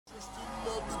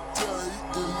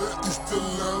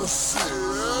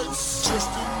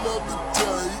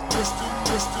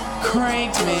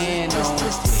Crank man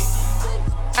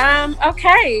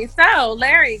Okay, so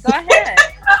Larry, go ahead.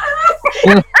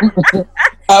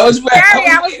 I was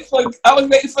waiting for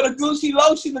the Gucci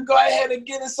lotion to go ahead and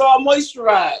get us all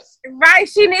moisturized. Right,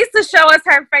 she needs to show us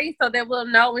her face so that we'll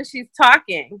know when she's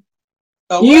talking.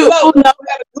 We had a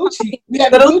Gucci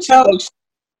lotion.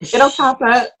 It'll pop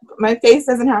up. My face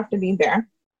doesn't have to be there.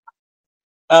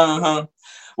 Well,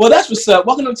 that's what's up.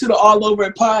 Welcome to the All Over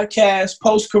It podcast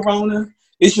post Corona.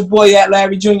 It's your boy at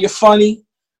Larry Jr. Funny.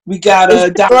 We got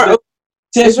Dr.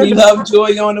 Tiffany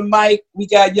Lovejoy on the mic. We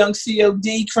got Young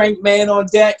COD, Crank Man on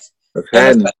deck.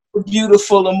 And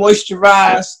beautiful and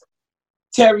moisturized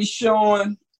Terry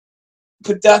Sean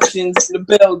Productions in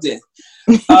the building.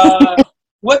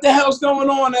 What the hell's going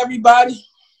on, everybody?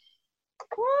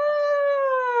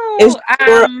 It's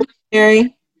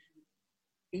Terry.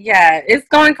 Yeah, it's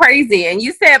going crazy. And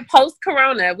you said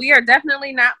post-Corona. We are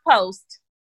definitely not post.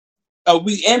 Are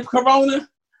we in Corona?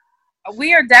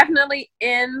 We are definitely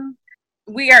in.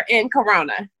 We are in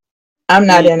Corona. I'm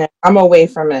not in it. I'm away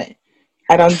from it.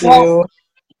 I don't do.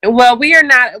 Well, we are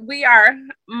not. We are.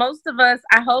 Most of us.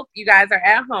 I hope you guys are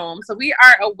at home, so we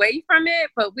are away from it,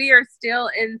 but we are still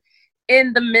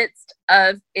in the midst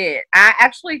of it. I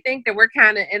actually think that we're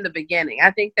kind of in the beginning. I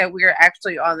think that we're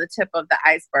actually on the tip of the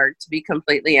iceberg, to be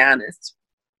completely honest.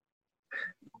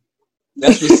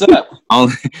 That's what's up.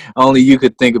 only you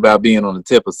could think about being on the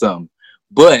tip of something.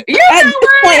 But you know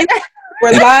what?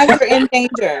 Where lives are in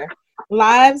danger.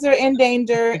 Lives are in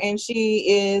danger, and she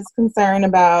is concerned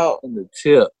about the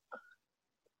tip.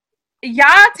 Y'all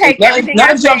take everything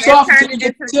I say and turn it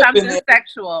into something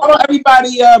sexual. How about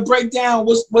everybody break down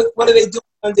what are they doing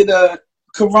under the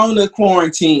Corona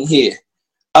quarantine here?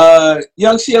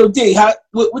 Young COD,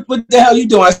 what the hell you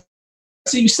doing? I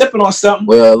see you sipping on something.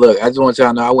 Well, look, I just want y'all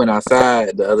to know I went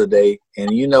outside the other day,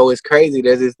 and you know it's crazy.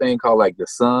 There's this thing called like the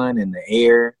sun and the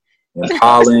air and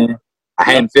pollen. I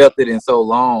hadn't felt it in so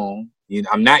long. You know,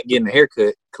 I'm not getting a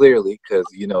haircut clearly because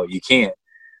you know you can't.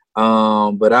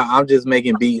 But I'm just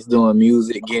making beats, doing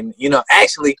music, getting, you know,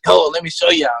 actually, let me show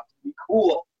y'all. Be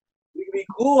cool. We can be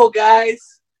cool,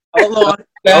 guys. Hold on.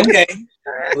 Okay.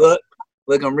 Look,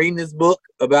 I'm reading this book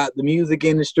about the music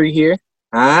industry here.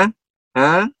 Huh?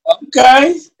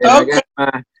 Okay. I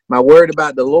got my word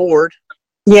about the Lord.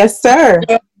 Yes, sir.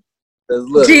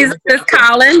 Look, Jesus is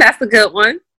calling. That's a good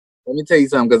one. Let me tell you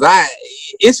something, because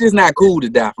it's just not cool to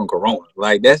die from Corona.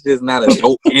 Like, that's just not a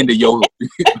dope end of your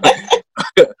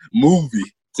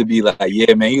movie to be like,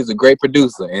 yeah, man, he was a great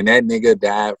producer, and that nigga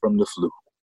died from the flu.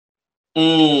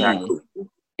 Not cool.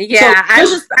 Yeah, so,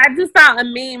 I just saw a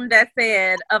meme that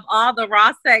said, of all the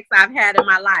raw sex I've had in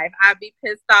my life, I'd be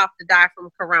pissed off to die from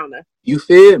Corona. You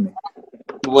feel me?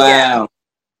 Wow.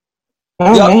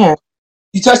 Oh, man.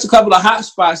 You touched a couple of hot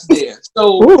spots there.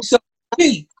 So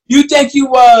you think you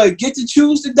get to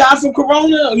choose to die from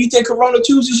Corona, or you think Corona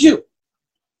chooses you?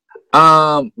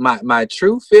 My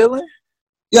true feeling?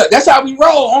 Yeah, that's how we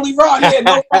roll. Only raw here.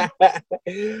 No.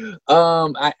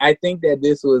 I think that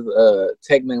this was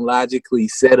technologically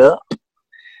set up.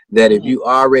 That if you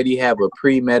already have a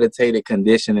premeditated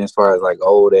condition as far as like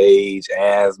old age,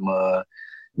 asthma,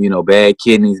 you know, bad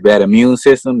kidneys, bad immune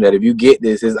system, that if you get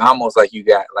this, it's almost like you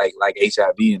got like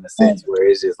HIV in a sense, where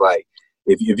it's just like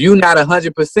if you're not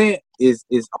 100%, it's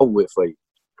over with for you.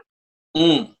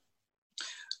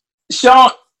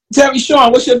 Terry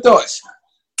Sean, what's your thoughts?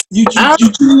 You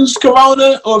choose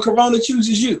Corona, or Corona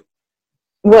chooses you?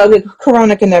 Well, the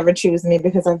Corona can never choose me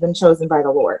because I've been chosen by the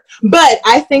Lord. But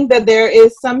I think that there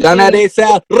is something. I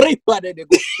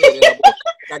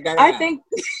think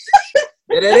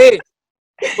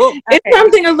it's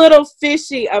something a little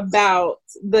fishy about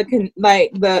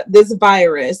this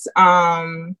virus.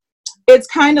 It's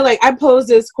kind of like I posed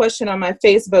this question on my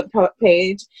Facebook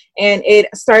page, and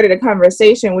it started a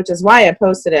conversation, which is why I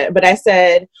posted it. But I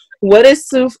said, what is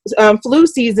flu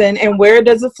season, and where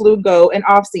does the flu go in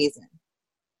off season?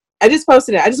 I just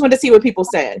posted it. I just wanted to see what people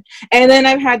said. And then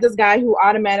I've had this guy who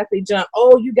automatically jumped,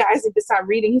 oh, you guys need to stop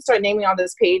reading. He started naming all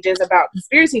those pages about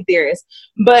conspiracy theorists.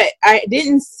 But I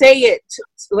didn't say it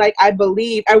like I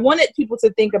believe. I wanted people to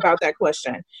think about that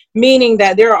question, meaning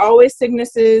that there are always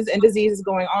sicknesses and diseases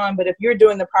going on. But if you're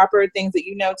doing the proper things that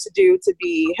you know to do to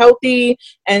be healthy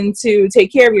and to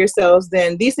take care of yourselves,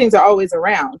 then these things are always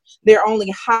around. They're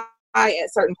only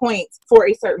at certain points for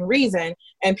a certain reason,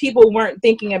 and people weren't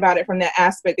thinking about it from that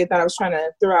aspect. They thought I was trying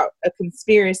to throw out a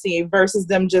conspiracy versus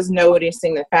them just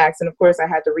noticing the facts. And of course I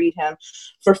had to read him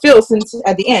for Phil since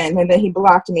at the end, and then he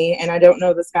blocked me, and I don't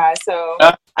know this guy, so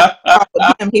I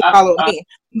followed him, he followed me.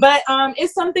 But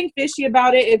it's something fishy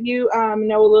about it. If you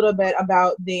know a little bit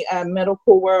about the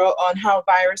medical world on how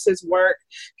viruses work,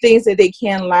 things that they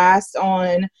can last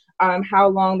on, how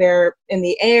long they're in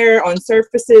the air, on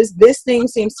surfaces. This thing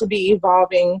seems to be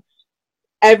evolving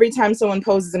every time someone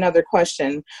poses another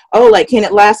question. Oh, like, can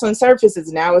it last on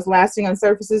surfaces? Now it's lasting on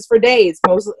surfaces for days.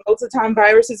 Most of the time,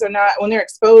 viruses are not, when they're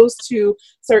exposed to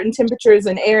certain temperatures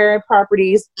and air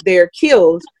properties, they're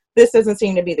killed. This doesn't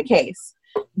seem to be the case.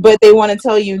 But they want to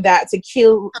tell you that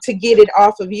to get it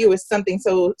off of you is something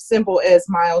so simple as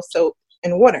mild soap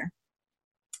and water.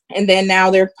 And then now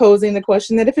they're posing the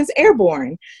question that if it's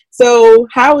airborne. So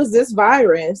how is this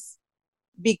virus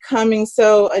becoming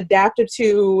so adaptive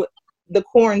to the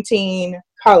quarantine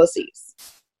policies?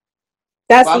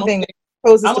 That's the thing that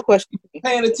poses the question.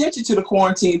 Paying attention to the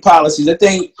quarantine policies. I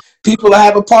think people are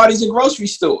having parties at grocery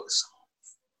stores.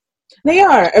 They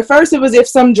are. At first it was if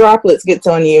some droplets gets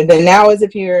on you. Then now is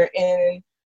if you're in,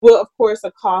 well, of course,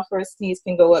 a cough or a sneeze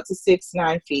can go up to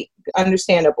 6-9 feet.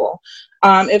 Understandable.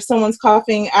 If someone's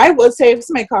coughing, I would say if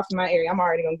somebody coughs in my area, I'm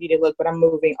already going to get a look, but I'm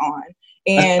moving on.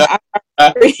 And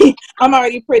I'm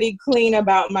already pretty clean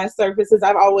about my surfaces.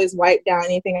 I've always wiped down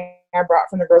anything I brought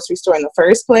from the grocery store in the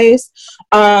first place.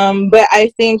 But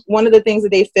I think one of the things that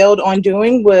they failed on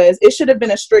doing was it should have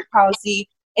been a strict policy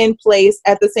in place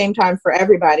at the same time for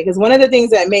everybody. Because one of the things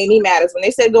that made me mad is when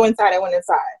they said go inside, I went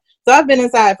inside. So I've been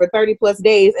inside for 30 plus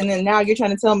days, and then now you're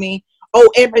trying to tell me, oh,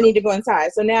 everybody need to go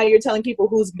inside. So now you're telling people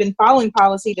who's been following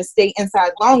policy to stay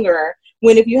inside longer,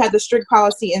 when if you had the strict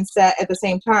policy in set at the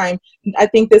same time, I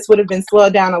think this would have been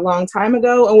slowed down a long time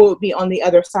ago, and we would be on the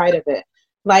other side of it.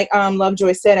 Like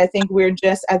Lovejoy said, I think we're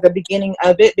just at the beginning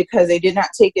of it because they did not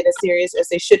take it as serious as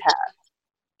they should have.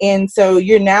 And so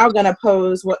you're now going to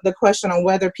pose the question on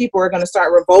whether people are going to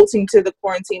start revolting to the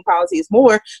quarantine policies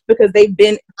more because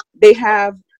they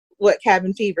have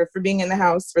cabin fever for being in the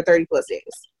house for 30 plus days.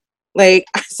 Like,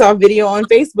 I saw a video on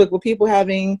Facebook with people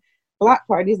having block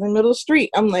parties in the middle of the street.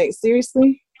 I'm like,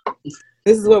 seriously?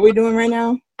 This is what we're doing right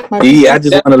now? I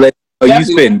just want to let you know, you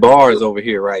spitting bars over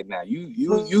here right now.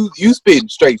 You spitting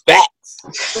straight facts.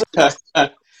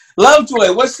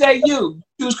 Lovejoy, what say you?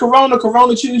 Choose Corona,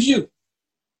 Corona choose you.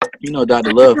 You know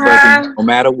Dr. Love, no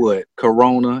matter what.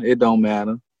 Corona, it don't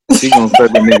matter. She gonna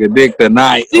suck a nigga dick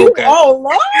tonight. Okay. Oh,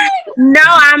 Lord. No,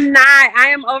 I'm not. I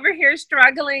am over here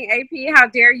struggling. AP, how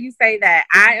dare you say that?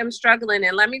 I am struggling.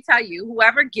 And let me tell you,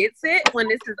 whoever gets it when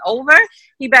this is over,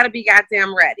 he better be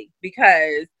goddamn ready.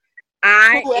 Because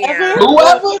I am.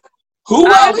 Whoever?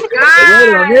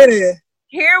 Wait a minute.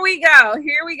 Here we go.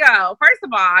 First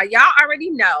of all, y'all already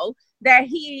know that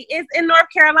he is in North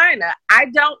Carolina. I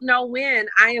don't know when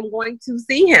I am going to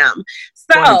see him.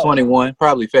 So 2021,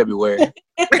 probably February.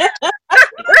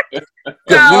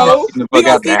 So we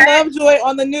gonna see Lovejoy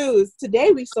on the news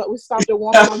today. We stopped at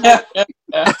Walmart.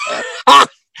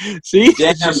 she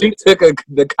took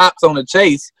the cops on the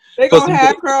chase. They're gonna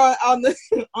have her on the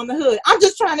hood. I'm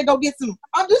just trying to go get some.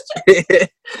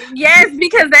 Yes,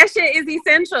 because that shit is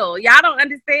essential. Y'all don't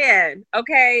understand.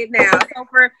 Okay, now so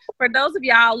for those of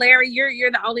y'all, Larry,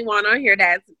 you're the only one on here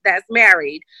that's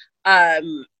married.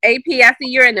 AP, I see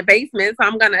you're in the basement, so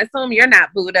I'm gonna assume you're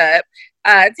not booed up.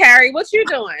 Terry, what you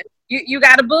doing? You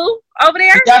got a boo over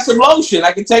there? You got some lotion,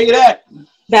 I can tell you that.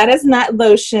 That is not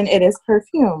lotion, it is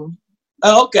perfume.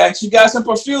 Oh, okay. She got some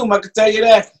perfume, I can tell you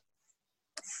that.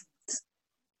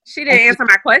 She didn't answer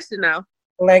my question though.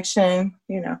 Election,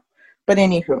 But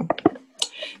anywho.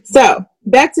 So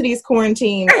back to these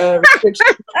quarantine restrictions.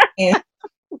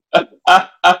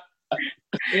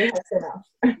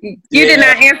 You did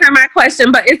not answer my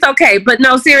question, but it's okay. But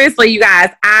no, seriously, you guys,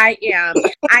 I am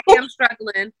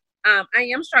struggling. I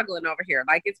am struggling over here.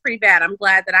 Like, it's pretty bad. I'm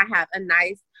glad that I have a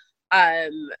nice,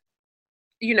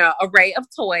 array of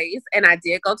toys. And I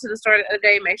did go to the store the other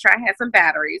day, make sure I had some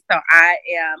batteries. So I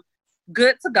am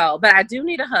good to go. But I do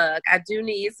need a hug. I do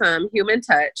need some human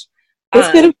touch. This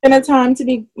could have been a time to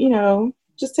be,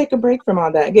 just take a break from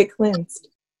all that. Get cleansed.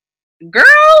 Girl.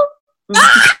 Who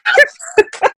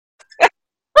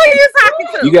are you talking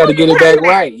to? You got to get it back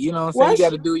right. You know what I'm saying? You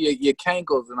got to do your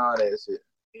cankles and all that shit.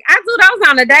 I do those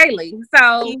on a daily.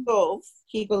 So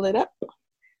Kegel it up.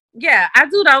 Yeah, I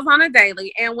do those on a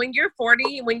daily. And when you're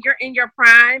 40, when you're in your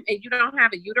prime and you don't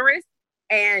have a uterus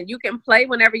and you can play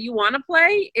whenever you want to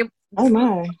play,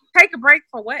 take a break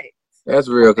for what? That's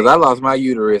real, because I lost my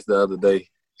uterus the other day.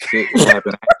 Shit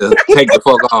happened. I had to take the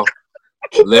fuck off.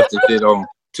 left the shit on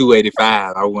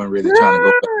 285. I wasn't really trying to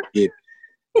go back and get it.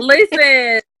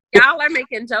 Listen, y'all are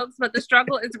making jokes, but the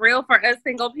struggle is real for us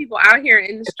single people out here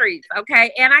in the streets,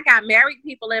 okay? And I got married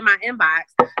people in my inbox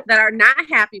that are not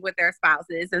happy with their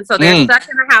spouses. And so they're stuck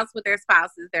in the house with their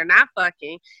spouses. They're not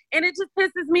fucking. And it just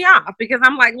pisses me off because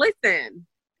I'm like, listen,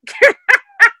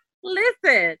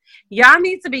 listen, y'all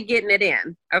need to be getting it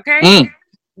in, okay?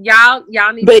 Y'all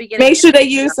need to be getting make sure they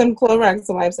use some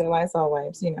Clorox wipes and Lysol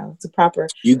wipes, you know, it's a proper.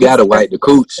 You gotta wipe the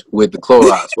cooch with the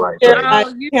Clorox wipes.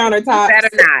 No, you countertop. better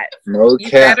not. No You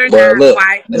cap. better Well, not look,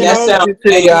 wipe. let me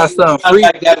tell y'all something.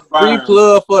 Free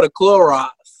plug for the Clorox.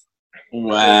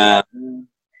 Wow.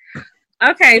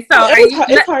 Okay, so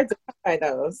it's hard to find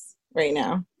those right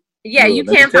now. Yeah, you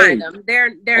can't find them.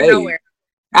 They're nowhere.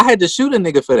 I had to shoot a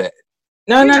nigga for that.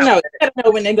 No. You gotta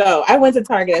know when to go. I went to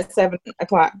Target at 7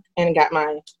 o'clock and got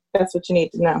mine. That's what you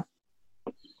need to know.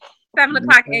 7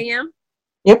 o'clock a.m.?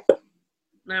 Yep.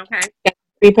 Okay.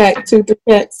 3-pack, 2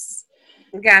 3-packs.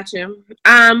 Got you.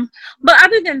 But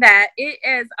other than that, it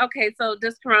is okay. So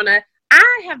this Corona,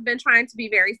 I have been trying to be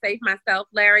very safe myself,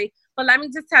 Larry. But let me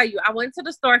just tell you, I went to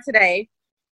the store today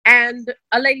and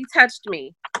a lady touched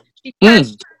me. She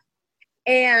touched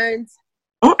me, and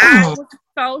I was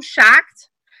so shocked.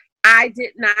 I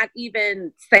did not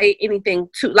even say anything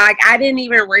I didn't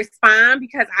even respond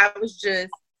because I was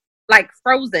just like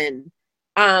frozen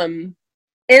in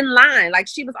line. Like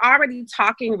she was already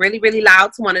talking really, really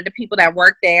loud to one of the people that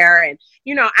worked there. And,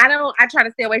 you know, I try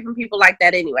to stay away from people like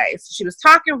that anyway. So she was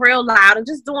talking real loud and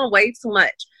just doing way too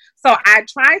much. So I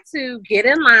tried to get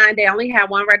in line. They only had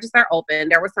one register open.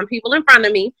 There were some people in front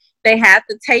of me. They had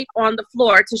the tape on the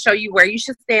floor to show you where you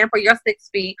should stand for your 6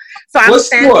 feet. So I was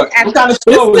standing what kind of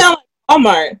store was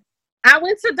Walmart. I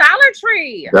went to Dollar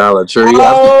Tree. Dollar Tree.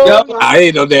 I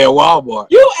ain't no damn Walmart.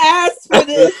 You asked for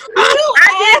this.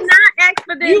 I did not ask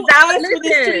for this. You asked for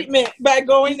this treatment by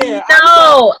going there.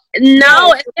 No. And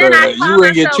then you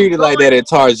wouldn't get treated like that at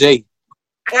Target.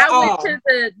 I went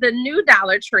to the new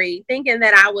Dollar Tree thinking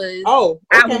that I was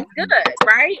I was good,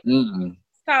 right? Mm-mm.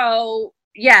 So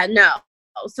yeah, no.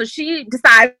 So she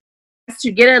decides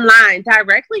to get in line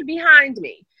directly behind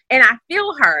me. And I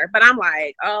feel her, but I'm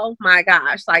like, oh my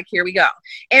gosh, like here we go.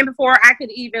 And before I could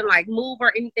even like move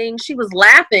or anything, she was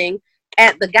laughing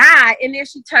at the guy, and then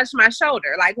she touched my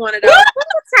shoulder, like one of those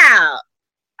out.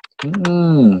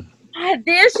 And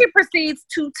then she proceeds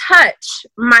to touch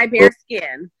my bare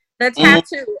skin, the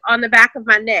tattoo on the back of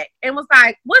my neck, and was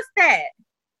like, "What's that?"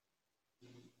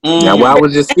 Now, why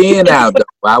was your skin out? Though?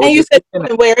 Why was you said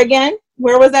where again?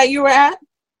 Where was that you were at?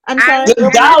 I'm sorry.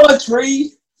 The Dollar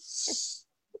Tree.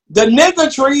 The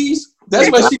nigga trees.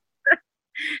 That's what she.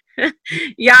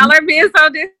 Y'all are being so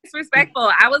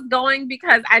disrespectful. I was going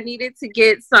because I needed to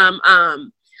get some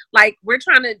like we're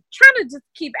trying to just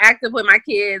keep active with my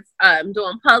kids,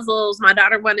 doing puzzles. My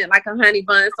daughter wanted like a honey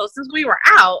bun. So since we were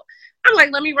out, I'm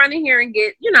like, let me run in here and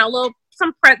get, you know,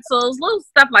 some pretzels, little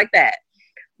stuff like that.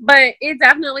 But it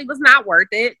definitely was not worth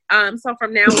it. So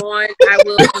from now on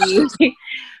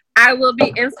I will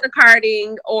be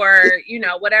Instacarting or, you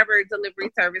know, whatever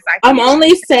delivery service I can. I'm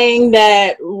only saying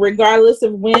that regardless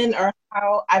of when or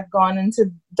how I've gone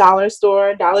into Dollar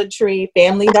Store, Dollar Tree,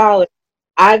 Family Dollar,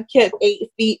 I've kept 8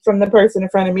 feet from the person in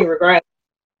front of me regardless.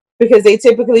 Because they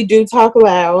typically do talk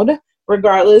loud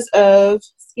regardless of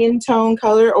skin tone,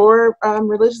 color, or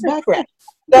religious background.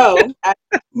 So I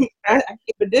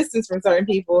keep a distance from certain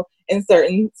people in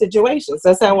certain situations.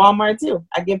 That's at Walmart too.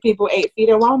 I give people 8 feet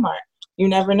at Walmart. You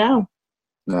never know.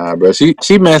 Nah, bro. She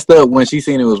messed up when she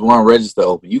seen it was one register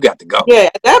open. You got to go. Yeah,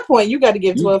 at that point, you got to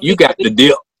give 12 You got the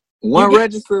deal. One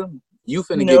register, you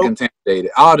finna get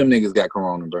contaminated. All them niggas got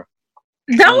corona, bro.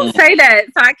 Don't say that.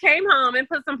 So I came home and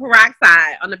put some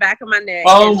peroxide on the back of my neck.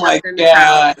 Oh my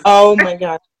god. Oh my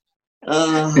god.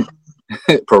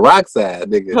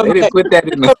 Peroxide, nigga. They didn't put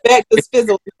that in the back just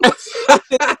fizzled.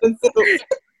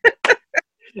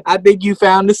 I think you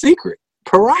found the secret.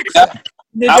 Peroxide.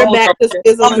 Did your back just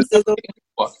fizzle and sizzle?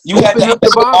 You had to up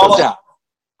the barber shop.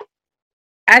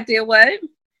 I did what?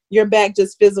 Your back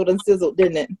just fizzled and sizzled,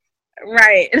 didn't it?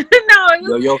 Right. No, it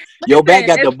was, your back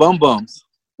got the bum bums.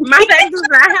 My back does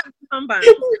not have the bum bums.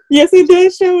 Yes, it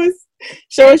does.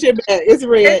 Show us your back. It's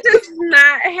red. It does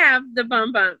not have the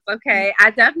bum bumps. Okay, I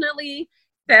definitely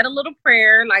said a little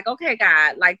prayer, like, okay,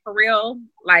 God, like for real,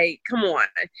 like, come on.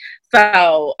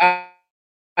 So,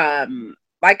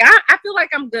 like, I feel like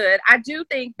I'm good. I do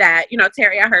think that, you know,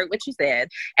 Terry, I heard what you said,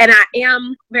 and I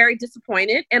am very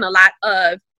disappointed in a lot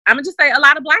of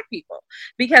Black people,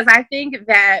 because I think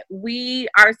that we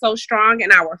are so strong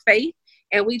in our faith,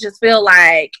 and we just feel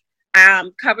like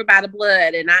covered by the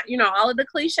blood, and all of the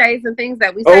cliches and things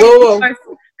that we say. Whoa.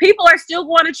 People are still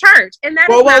going to church, and that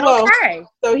is not okay.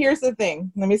 So here's the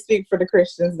thing. Let me speak for the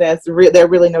Christians that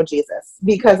really know Jesus,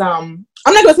 because I'm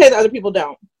not gonna say that other people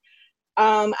don't.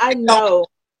 I know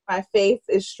my faith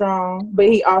is strong, but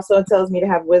he also tells me to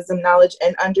have wisdom, knowledge,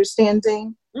 and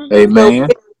understanding. Amen.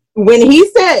 So when he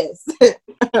says,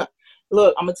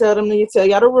 look, I'm gonna tell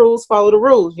y'all the rules, follow the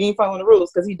rules. You ain't following the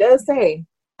rules, because he does say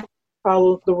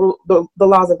follow the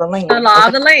laws of the land. The law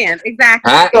of the land,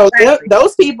 exactly. So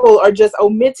those people are just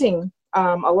omitting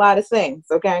a lot of things.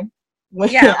 Okay,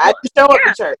 I just show up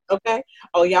to church. Okay,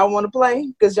 oh, y'all want to play?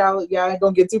 Because y'all ain't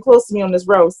gonna get too close to me on this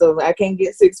road, so I can't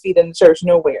get 6 feet in the church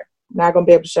nowhere. Not gonna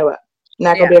be able to show up.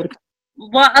 Not gonna be able to.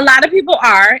 Well, a lot of people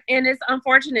are, and it's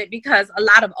unfortunate because a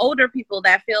lot of older people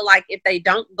that feel like if they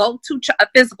don't go to a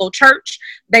physical church,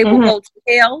 they will go to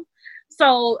hell.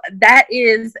 So that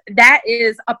is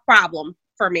a problem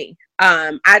for me.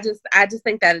 I just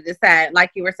think that it is sad.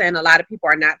 Like you were saying, a lot of people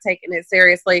are not taking it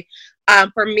seriously.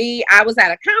 For me, I was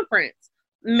at a conference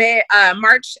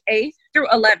March 8th through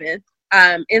 11th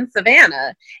in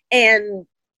Savannah, and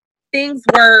things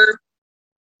were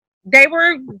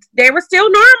still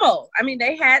normal. I mean,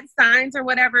 they had signs or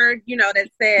whatever, that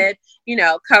said,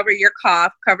 cover your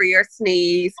cough, cover your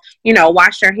sneeze,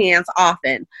 wash your hands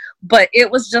often. But it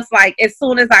was just like, as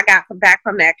soon as I got back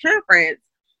from that conference,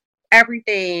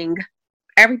 everything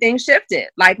shifted.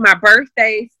 Like, my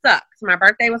birthday sucked. My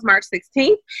birthday was March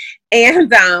 16th,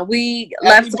 and we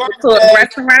left to go to a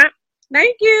restaurant.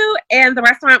 Thank you. And the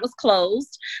restaurant was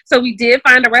closed. So we did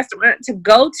find a restaurant to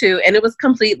go to, and it was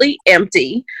completely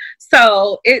empty.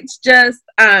 So it's just,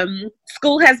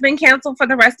 school has been canceled for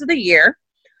the rest of the year.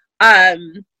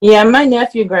 Yeah, my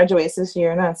nephew graduates this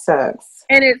year, and that sucks.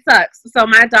 And it sucks. So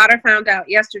my daughter found out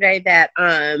yesterday that,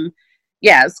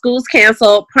 school's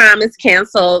canceled, prom is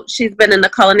canceled. She's been in the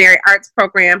culinary arts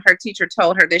program. Her teacher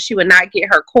told her that she would not get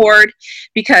her cord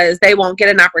because they won't get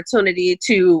an opportunity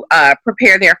to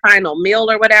prepare their final meal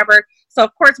or whatever. So,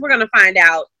 of course, we're going to find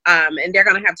out, and they're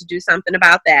going to have to do something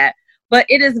about that. But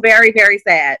it is very, very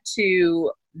sad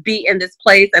to be in this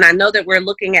place. And I know that we're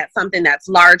looking at something that's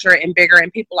larger and bigger,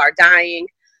 and people are dying.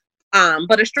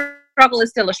 But a struggle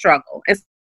is still a struggle. And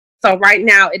so right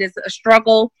now it is a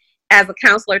struggle as a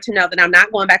counselor to know that I'm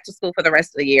not going back to school for the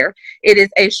rest of the year. It is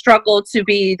a struggle to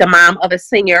be the mom of a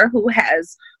senior who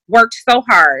has worked so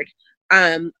hard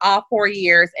all 4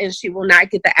 years, and she will not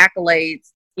get the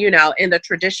accolades, in the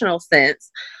traditional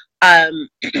sense.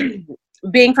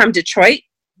 Being from Detroit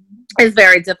is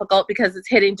very difficult because it's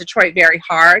hitting Detroit very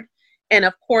hard. And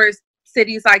of course,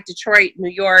 cities like Detroit, New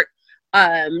York,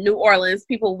 New Orleans,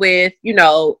 people with,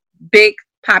 big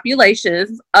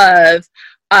populations of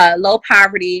low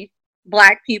poverty,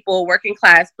 Black people, working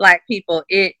class Black people,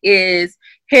 it is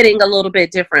hitting a little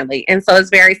bit differently. And so it's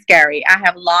very scary. I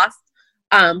have lost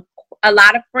a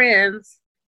lot of friends.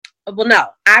 Well, no,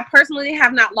 I personally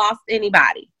have not lost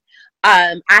anybody.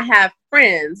 I have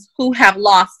friends who have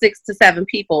lost 6 to 7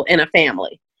 people in a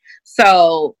family.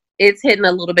 So it's hitting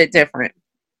a little bit different.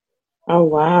 Oh,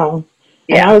 wow.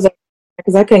 Yeah. And I was,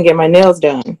 because I couldn't get my nails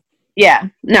done. Yeah.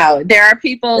 No, there are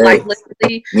people like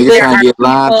literally. Niggas trying to get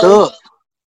lined up.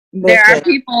 There are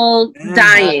people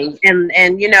dying,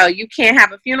 and you can't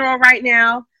have a funeral right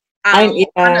now.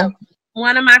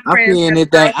 One of my friends.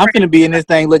 I'm finna be in this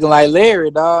thing looking like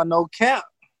Larry, dog. No cap.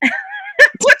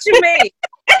 What you mean?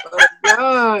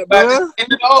 Oh, God, bro.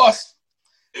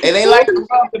 And they like to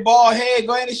rub the bald head.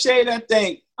 Go ahead and shave that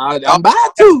thing. I'm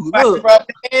about to. Look. Rub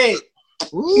the head.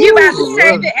 Ooh, you about to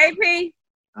shave it, AP?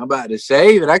 I'm about to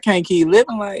shave it. I can't keep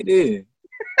living like this.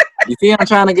 You see, I'm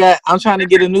trying to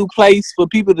get a new place for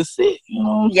people to sit.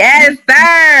 Yes,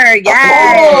 sir.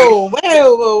 Yes.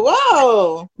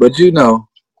 Whoa.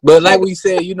 But like we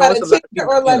said, it's a lot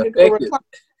of people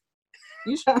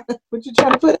What you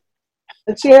trying to put?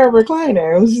 A chair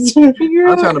recliner.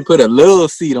 I'm trying to put a little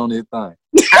seat on this thing.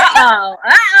 Uh-oh.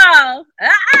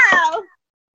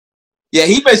 Yeah,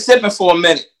 he been sipping for a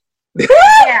minute.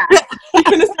 Yeah. He's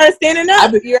gonna start standing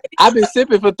up. I've been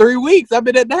sipping for 3 weeks. I've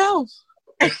been at the house.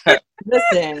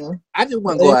 Listen. I just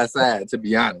want to go outside, to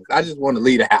be honest. I just want to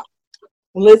leave the house.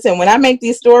 Listen, when I make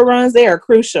these store runs, they are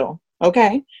crucial.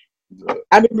 Okay?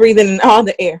 I've been breathing in all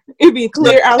the air. It'd be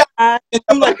clear outside.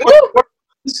 I'm like, ooh.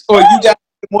 Or you got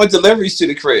more deliveries to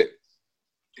the crib.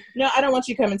 No, I don't want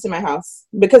you coming to my house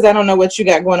because I don't know what you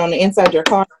got going on inside your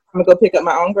car. I'm gonna go pick up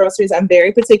my own groceries. I'm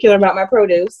very particular about my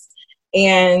produce.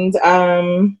 And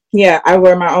I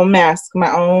wear my own mask,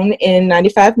 my own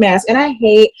N95 mask. And I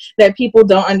hate that people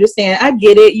don't understand. I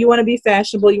get it. You want to be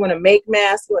fashionable. You want to make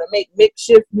masks. You want to make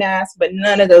makeshift masks, but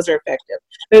none of those are effective.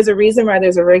 There's a reason why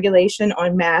there's a regulation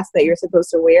on masks that you're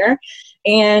supposed to wear.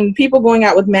 And people going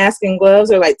out with masks and gloves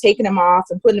are like taking them off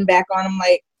and putting them back on. I'm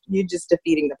like, you're just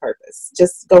defeating the purpose.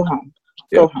 Just go home.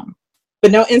 Go home.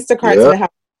 But no Instacart to the house.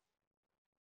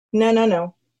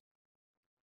 No.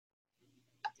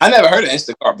 I never heard of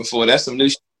Instacart before. That's some new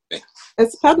shit.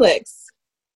 It's Publix.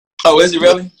 Oh, is it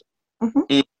really? Mm-hmm.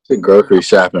 It's grocery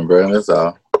shopping, bro. That's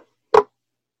all.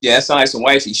 Yeah, that sounds like some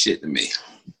wifey shit to me.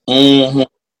 Mm-hmm.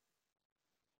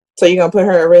 So you're going to put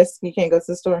her at risk? You can't go to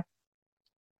the store?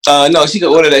 No, she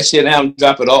could order that shit and have them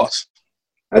drop it off.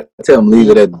 I tell them leave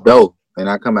it at the door, and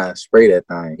I come out and spray that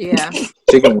thing. Yeah.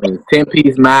 Chicken wings,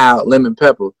 10-piece mild, lemon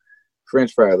pepper,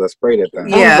 French fries. I spray that thing.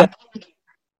 Yeah.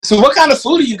 So what kind of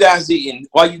food are you guys eating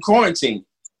while you quarantine?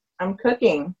 I'm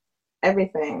cooking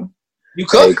everything. You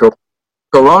cook? Hey,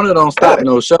 Corona don't stop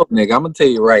no show, nigga. I'm gonna tell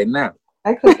you right now.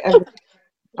 I cook everything.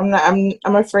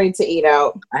 I'm afraid to eat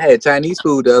out. I had Chinese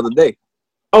food the other day.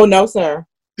 Oh no, sir.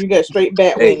 You got straight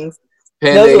bat wings.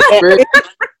 Those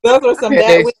were some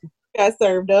bat wings got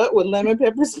served up with lemon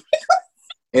peppers.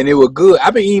 And it was good.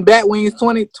 I've been eating bat wings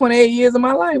 28 years of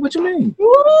my life. What you mean?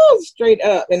 Woo, straight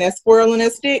up. And that squirrel in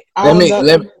that stick. Let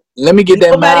me get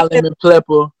that mild lemon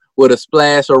pepper with a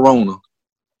splash of Rona.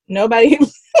 Nobody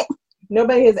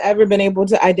has ever been able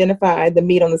to identify the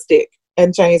meat on the stick at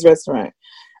a Chinese restaurant.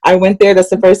 I went there. That's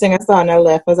the first thing I saw, and I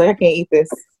left. I was like, I can't eat this.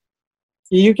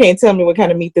 You can't tell me what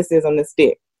kind of meat this is on the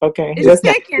stick. Okay, it's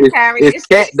chicken, Carrie. It's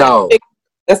cat dog.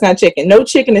 That's not chicken. No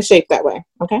chicken is shaped that way.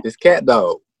 Okay, it's cat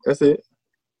dog. That's it.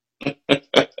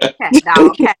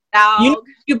 Cat dog.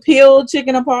 You peel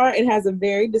chicken apart, it has a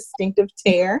very distinctive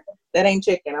tear. That ain't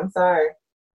chicken. I'm sorry.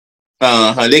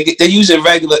 They're using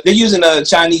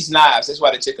Chinese knives. That's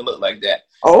why the chicken look like that.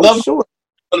 Oh, sure.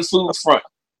 On the food front.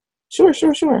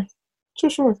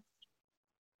 Sure.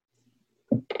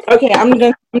 Okay, I'm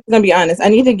gonna be honest. I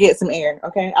need to get some air.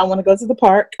 Okay, I want to go to the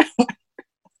park.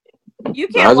 You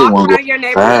can't walk around your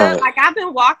neighborhood. Like, I've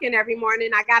been walking every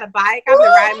morning. I got a bike. I've been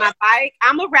riding my bike.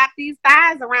 I'm going to wrap these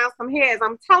thighs around some hairs.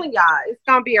 I'm telling y'all, it's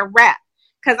going to be a wrap.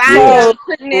 Because I am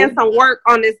putting in some work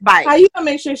on this bike. How you going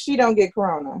to make sure she don't get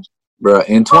corona? Bro,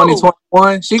 in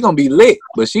 2021, she going to be lit.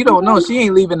 But she don't know. She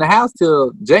ain't leaving the house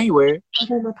till January.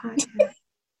 Look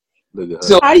at her.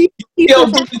 So how you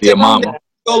feel mama.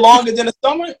 Go longer than the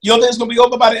summer? You don't think it's going to be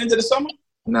over by the end of the summer?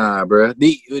 Nah, bro.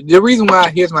 The reason why,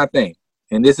 here's my thing.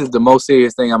 And this is the most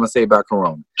serious thing I'm going to say about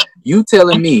corona. You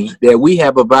telling me that we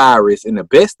have a virus and the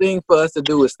best thing for us to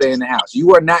do is stay in the house.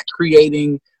 You are not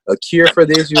creating a cure for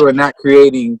this. You are not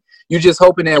creating, you're just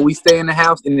hoping that we stay in the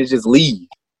house and then just leave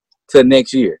till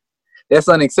next year. That's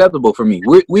unacceptable for me.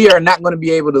 We are not going to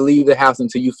be able to leave the house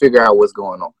until you figure out what's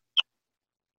going on.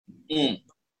 And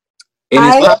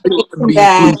it's probably going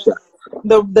to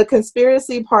be the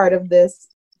conspiracy part of this,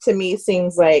 to me,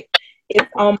 seems like it's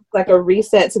almost like a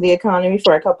reset to the economy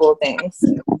for a couple of things.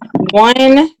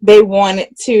 One, they wanted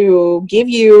to give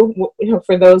you,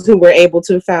 for those who were able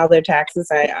to file their taxes,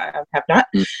 I have not,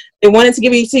 they wanted to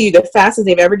give it to you the fastest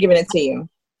they've ever given it to you,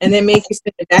 and then make you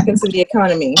spend it back into the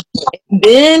economy. And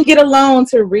then get a loan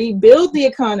to rebuild the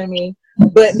economy,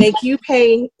 but make you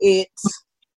pay it,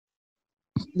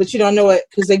 but you don't know it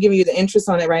because they're giving you the interest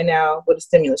on it right now with a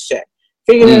stimulus check.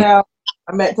 Figure it out.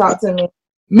 Talk to me.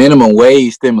 Minimum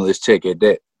wage stimulus check at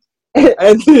that.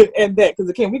 At that,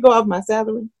 because can we go off my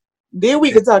salary? Then we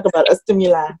can talk about a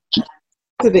stimuli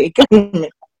to the economy.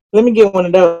 Let me get one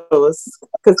of those,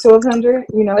 because $1,200,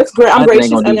 it's great. I'm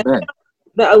gracious.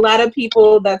 A lot of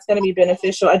people, that's going to be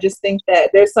beneficial. I just think that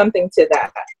there's something to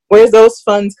that. Where's those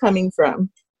funds coming from?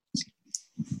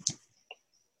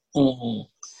 Mm-hmm.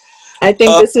 I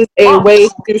think this is a way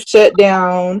to shut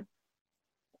down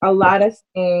a lot of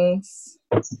things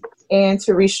and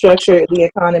to restructure the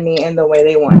economy in the way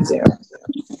they want to.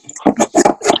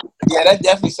 Yeah, that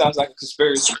definitely sounds like a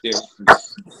conspiracy theory.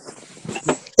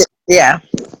 Yeah.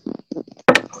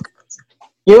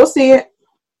 You'll see it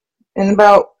in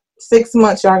about 6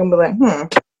 months. Y'all gonna be like,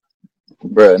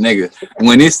 Bruh, nigga,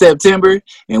 when it's September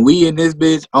and we in this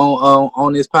bitch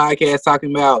on this podcast talking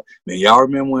about, man, y'all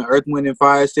remember when Earth, Wind, and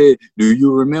Fire said, do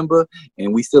you remember?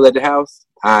 And we still at the house?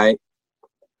 All right.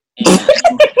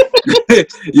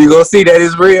 You gonna see that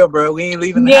it's real, bro. We ain't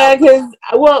leaving the house. because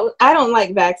I don't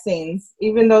like vaccines.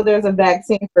 Even though there's a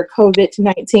vaccine for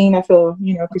COVID-19, I feel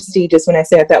prestigious when I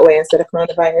say it that way instead of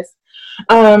coronavirus.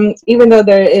 Even though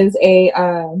there is a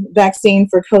vaccine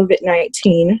for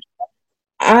COVID-19,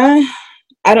 I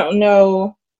don't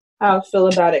know how I feel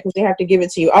about it because they have to give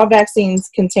it to you. All vaccines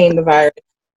contain the virus.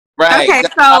 Right. Okay,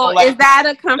 so is that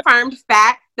a confirmed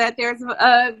fact that there's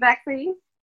a vaccine?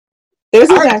 There's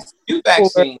a vaccine.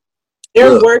 Vaccine.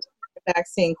 They're working on the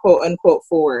vaccine, quote unquote,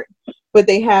 for it. but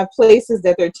they have places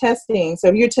that they're testing. So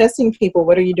if you're testing people,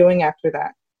 what are you doing after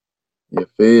that? You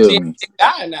feel me?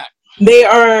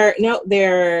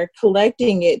 They're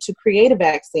collecting it to create a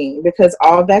vaccine, because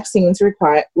all vaccines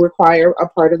require a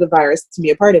part of the virus to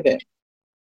be a part of it.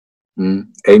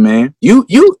 Hey man, you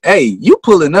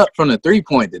pulling up from the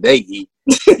 3-point today, E.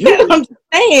 I'm just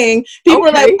saying, people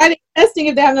are like, why are they testing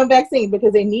if they have no vaccine?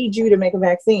 Because they need you to make a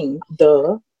vaccine.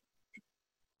 Duh.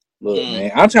 Look,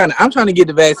 man, I'm trying to get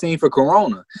the vaccine for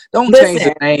Corona. Don't change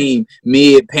the name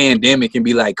mid-pandemic and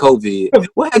be like COVID.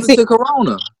 What happens to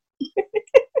Corona?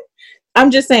 I'm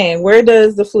just saying, where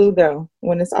does the flu go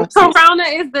when it's off? Corona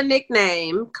is the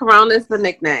nickname. Corona is the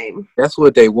nickname. That's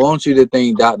what they want you to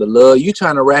think, Dr. Love. You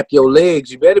trying to wrap your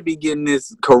legs. You better be getting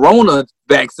this Corona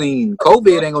vaccine.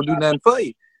 COVID ain't going to do nothing for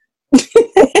you.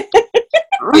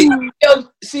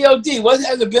 COD, what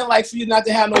has it been like for you not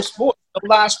to have no sports, no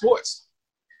live sports?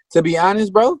 To be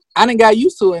honest, bro, I done got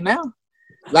used to it now.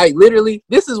 Like, literally,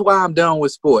 this is why I'm done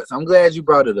with sports. I'm glad you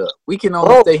brought it up. We can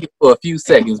only stay here for a few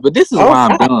seconds, but this is why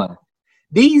I'm done.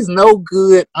 These no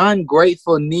good,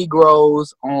 ungrateful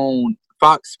Negroes on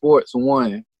Fox Sports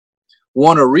 1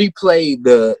 want to replay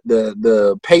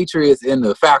the Patriots and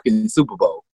the Falcons Super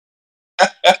Bowl.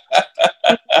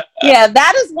 Yeah,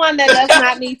 that is one that does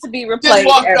not need to be replayed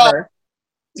ever.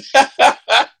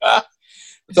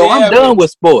 So I'm done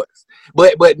with sports.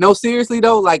 But no, seriously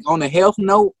though, like on a health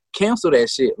note, cancel that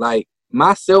shit. Like,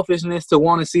 my selfishness to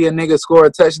want to see a nigga score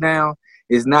a touchdown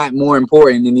is not more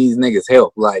important than these niggas'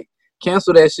 health. Like,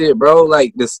 cancel that shit, bro.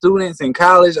 Like, the students in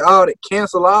college, all that,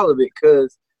 cancel all of it,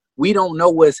 because we don't know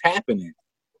what's happening.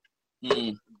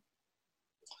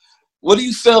 What do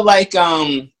you feel like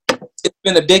it's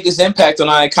been the biggest impact on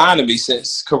our economy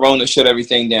since Corona shut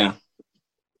everything down?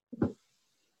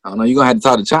 I don't know. You're going to have to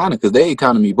talk to China because their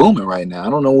economy booming right now. I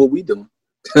don't know what we doing.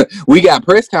 We got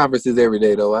press conferences every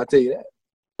day, though. I'll tell you that.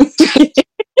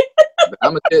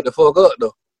 I'm going to shut the fuck up,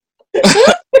 though.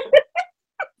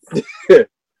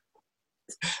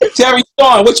 Terry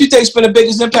Storm, what you think's been the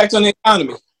biggest impact on the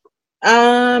economy?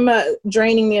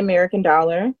 Draining the American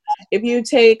dollar. If you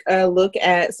take a look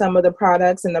at some of the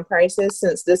products and the prices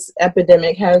since this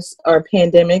epidemic or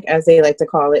pandemic, as they like to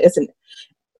call it,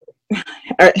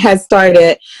 has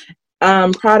started,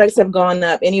 products have gone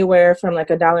up anywhere from like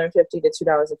 $1.50 to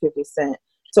 $2.50.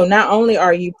 So not only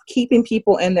are you keeping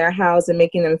people in their house and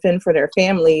making them fend for their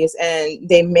families, and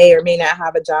they may or may not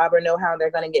have a job or know how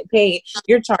they're going to get paid,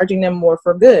 you're charging them more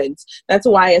for goods. That's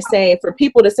why I say, for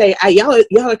people to say, y'all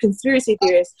are conspiracy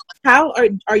theorists, how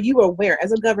are you aware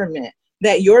as a government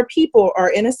that your people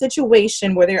are in a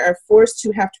situation where they are forced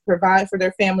to have to provide for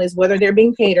their families, whether they're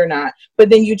being paid or not, but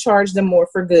then you charge them more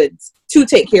for goods to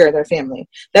take care of their family?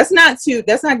 That's not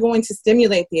going to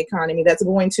stimulate the economy. That's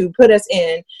going to put us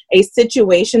in a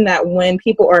situation that when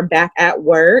people are back at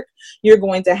work, you're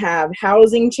going to have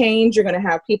housing change. You're going to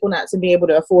have people not to be able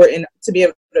to afford and to be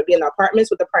able to be in apartments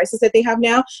with the prices that they have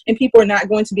now. And people are not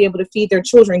going to be able to feed their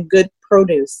children good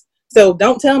produce. So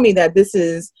don't tell me that this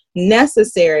is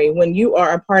necessary when you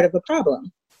are a part of the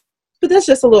problem. But that's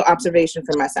just a little observation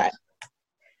from my side.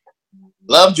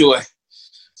 Lovejoy,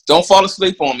 don't fall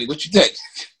asleep on me. What you think?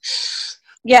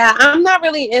 Yeah, I'm not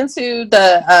really into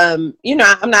the,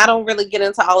 I don't really get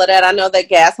into all of that. I know that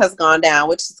gas has gone down,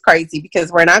 which is crazy because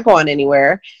we're not going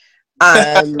anywhere.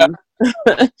 Somebody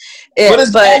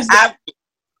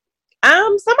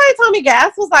told me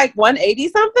gas was like 180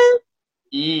 something.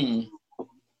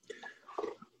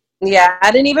 Yeah, I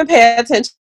didn't even pay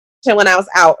attention when I was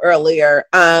out earlier.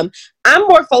 I'm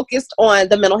more focused on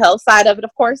the mental health side of it, of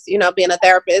course. You know, being a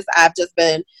therapist, I've just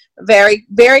been very,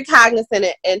 very cognizant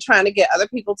and trying to get other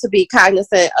people to be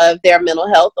cognizant of their mental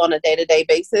health on a day-to-day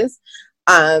basis.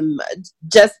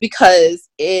 Just because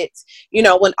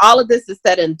when all of this is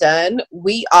said and done,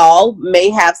 we all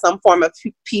may have some form of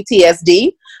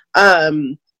PTSD,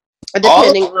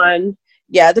 depending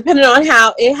on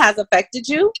how it has affected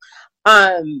you.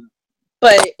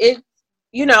 But it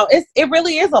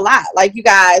really is a lot. Like, you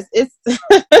guys, it's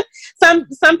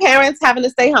some parents having to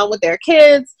stay home with their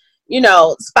kids,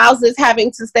 spouses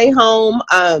having to stay home,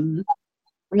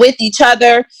 with each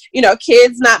other,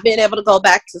 kids not being able to go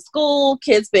back to school,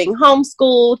 kids being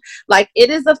homeschooled. Like,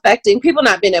 it is affecting people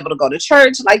not being able to go to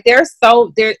church. Like, it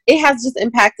has just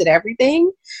impacted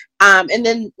everything. And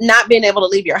then not being able to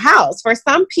leave your house. For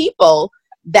some people,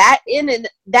 that in and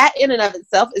of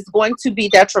itself is going to be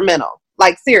detrimental.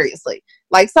 Like, seriously.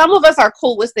 Like, some of us are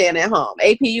cool with staying at home.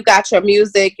 AP, you got your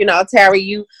music, Terry,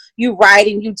 you write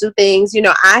and you do things.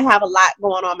 I have a lot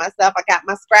going on myself. I got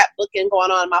my scrapbooking going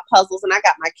on, my puzzles, and I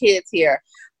got my kids here.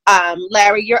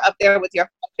 Larry, you're up there with your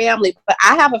family. But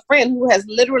I have a friend who has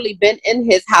literally been in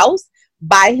his house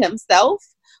by himself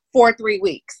for 3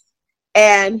 weeks,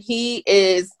 and he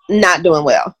is not doing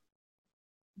well.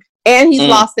 And he's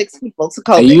lost 6 people to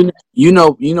COVID. And you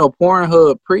know,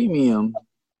 Pornhub Premium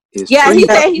is yeah, free. he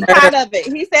said he's tired of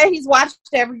it. He said he's watched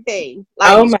everything.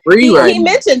 Like, Oh my! he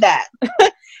mentioned that.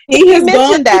 he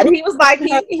mentioned that. He was like,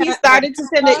 he started to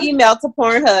send an email to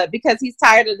Pornhub because he's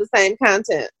tired of the same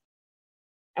content.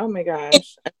 Oh my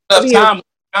gosh! Enough time with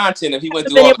content if he went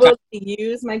I've through been all the able to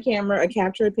use my camera,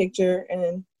 capture a picture,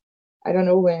 and I don't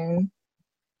know when.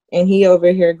 And he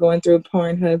over here going through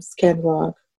Pornhub's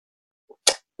catalog.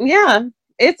 Yeah,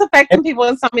 it's affecting people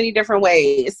in so many different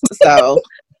ways. So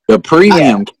the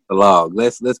premium catalog.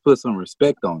 Let's put some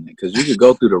respect on it, because you could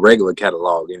go through the regular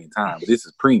catalog anytime, but this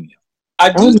is premium.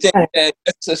 I do think that as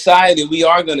a society, we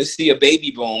are going to see a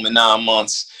baby boom in 9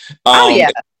 months.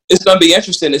 It's going to be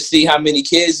interesting to see how many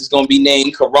kids is going to be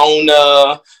named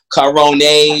Corona,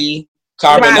 Carbonade.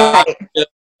 Right.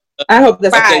 I hope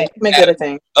that's right. Make that a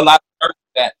thing. A lot of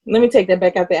that. Let me take that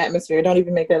back out the atmosphere. Don't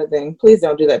even make that a thing. Please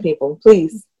don't do that, people.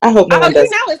 Please. I hope no one does.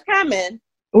 You know it's coming.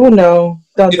 Oh no!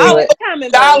 Don't do it. It's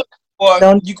coming. Or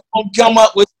you gonna come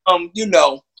up with some,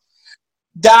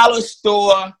 dollar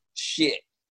store shit.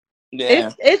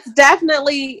 Yeah. It's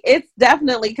definitely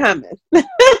coming.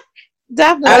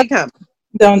 Definitely coming.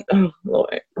 Don't. Oh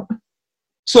Lord.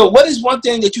 So, what is one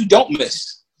thing that you don't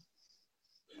miss?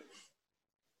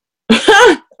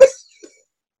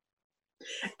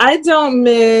 I don't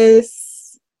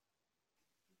miss.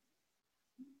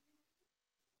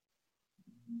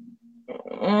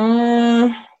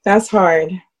 That's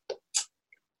hard.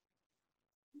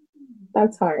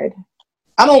 That's hard.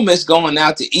 I don't miss going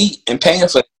out to eat and paying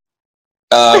for.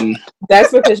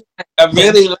 That's because I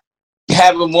really like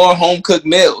having more home cooked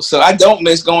meals, so I don't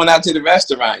miss going out to the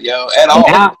restaurant, at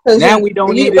all. Now we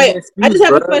don't need wait, an excuse, I just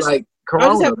have bro. a question. Like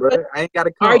Corona, bro. I ain't got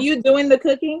to come. Are you doing the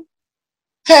cooking?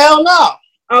 Hell no.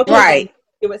 Okay.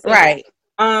 Right.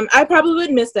 I probably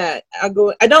would miss that. I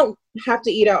don't have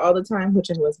to eat out all the time, which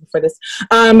I was before this.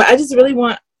 I just really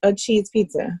want a cheese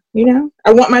pizza.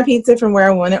 I want my pizza from where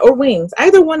I want it, or wings.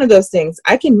 Either one of those things.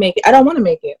 I can make it. I don't want to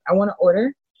make it. I want to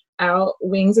order out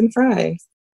wings and fries.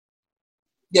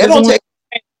 Yeah, don't take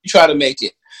you try to make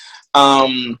it.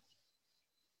 But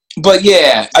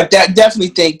yeah, I definitely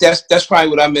think that's probably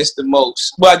what I miss the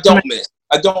most. Well, I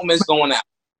don't miss going out.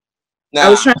 Nah. I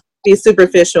was trying to be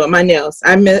superficial. My nails.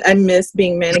 I miss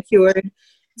being manicured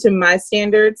to my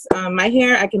standards. My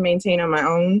hair I can maintain on my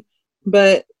own,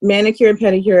 but manicure and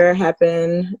pedicure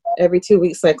happen every 2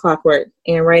 weeks like clockwork.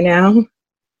 And right now,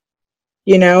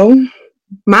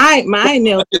 my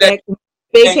nails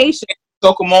vacation.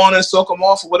 Soak them on and soak them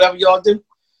off, or whatever y'all do.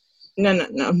 No,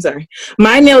 I'm sorry.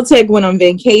 My nail tech went on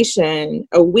vacation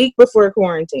a week before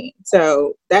quarantine.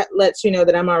 So that lets you know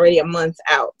that I'm already a month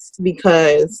out,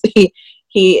 because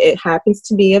it happens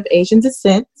to be of Asian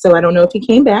descent. So I don't know if he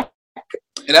came back.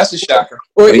 And that's a shocker.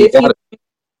 Or if he...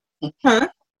 Huh?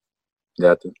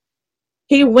 Got to.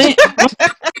 He went...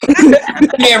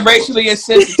 Yeah, racially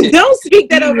insensitive. Don't speak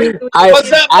that over.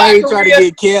 What's up, I ain't trying to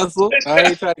get canceled.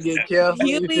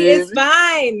 Huey is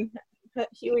fine.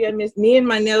 Huey, I miss me and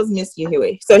my nails. Miss you,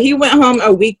 Huey. So he went home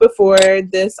a week before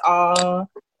this all,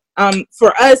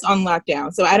 for us on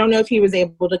lockdown. So I don't know if he was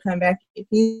able to come back, if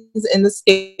he's in the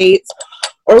States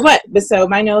or what. But so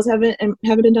my nails haven't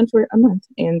been done for a month,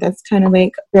 and that's kind of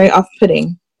like very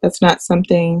off-putting. That's not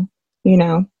something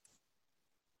that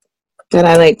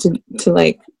I like to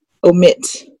like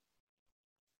omit.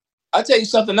 I'll tell you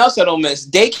something else I don't miss: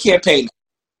 daycare payments.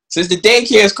 Since the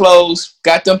daycare is closed,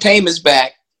 got them payments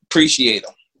back. Appreciate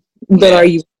them. But are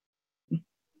you?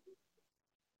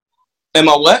 Am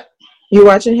I what? You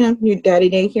watching him? You daddy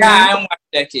daycare? Nah, I don't watch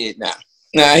that kid now.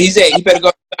 Nah, he's 8. He better go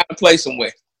outside and play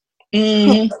somewhere.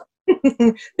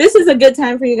 Mm-hmm. This is a good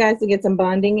time for you guys to get some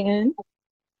bonding in.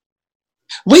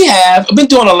 I've been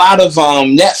doing a lot of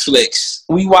Netflix.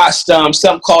 We watched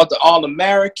something called The All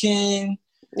American.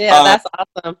 Yeah, that's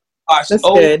awesome. That's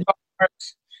good.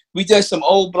 We did some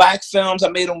old black films. I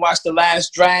made them watch The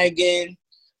Last Dragon.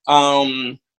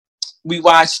 We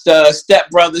watched Step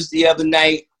Brothers the other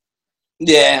night.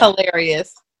 Yeah,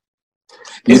 hilarious.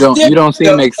 You don't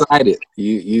seem excited.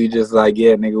 You just like,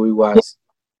 yeah, nigga, we watched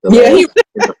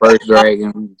the first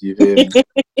Dragon. You feel me?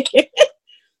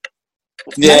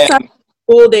 Yeah.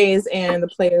 School Days and The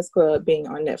Players Club being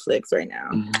on Netflix right now.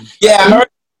 Mm-hmm. Yeah, I heard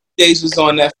Days was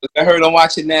on Netflix. I heard I'm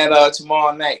watching that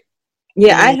tomorrow night.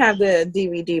 Yeah, I have the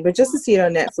DVD, but just to see it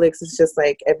on Netflix is just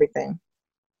like everything.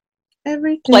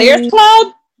 Players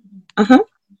Club? Uh-huh.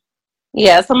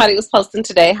 Yeah, somebody was posting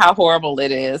today how horrible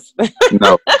it is.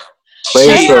 No.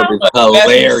 Players Club is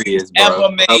hilarious, bro.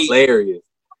 Hilarious.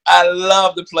 I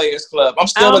love the Players Club. I'm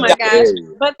still Oh a my gosh.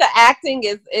 But the acting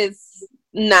is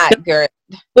not good.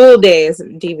 School Days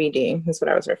DVD is what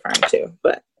I was referring to.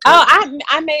 But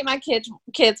I made my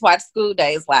kids watch School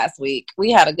Days last week.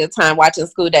 We had a good time watching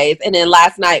School Days. And then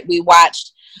last night we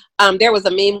watched there was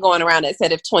a meme going around that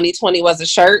said if 2020 was a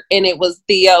shirt, and it was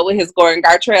Theo with his Gordon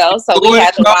Gartrell. So we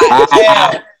had to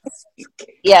watch.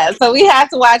 Yeah, so we had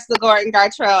to watch the Gordon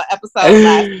Gartrell episode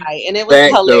last night, and it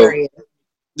was hilarious.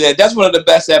 Yeah, that's one of the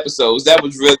best episodes. That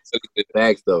was really good.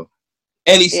 Thanks, though.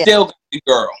 And he still got the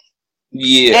girl.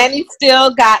 Yeah. And he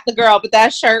still got the girl, but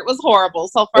that shirt was horrible.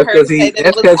 So for her to say that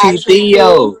it was because actually he's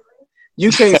Theo.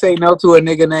 You can't say no to a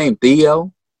nigga named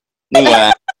Theo.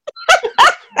 Wow.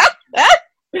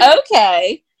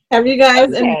 Okay. Have you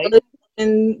guys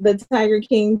in the Tiger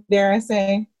King, dare I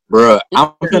say? Bruh,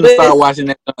 I'm gonna start watching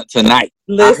that tonight.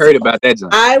 I heard about that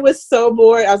joint. I was so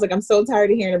bored. I was like, I'm so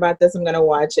tired of hearing about this. I'm gonna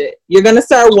watch it. You're gonna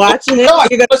start watching it.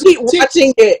 You're gonna keep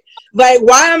watching it. Like,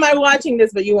 why am I watching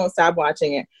this? But you won't stop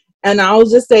watching it. And I'll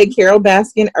just say, Carol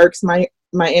Baskin irks my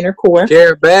inner core.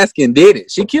 Carol Baskin did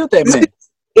it. She killed that man.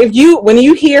 When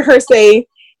you hear her say,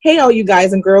 "Hey, all you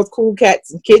guys and girls, cool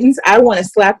cats and kittens," I want to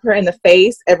slap her in the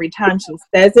face every time she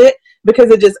says it because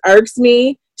it just irks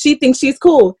me. She thinks she's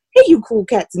cool. Hey, you cool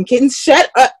cats and kittens,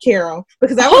 shut up, Carol.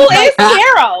 Because who is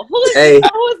Carol? Who is? Hey,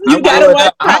 you gotta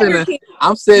watch Tiger King.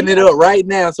 I'm setting it up right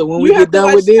now. So when we get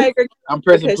done with this, I'm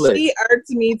pressing play. She irked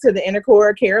me to the inner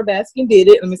core. Carol Baskin did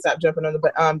it. Let me stop jumping on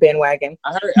the bandwagon.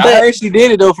 I heard she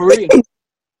did it though, for real.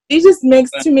 She just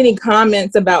makes too many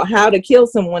comments about how to kill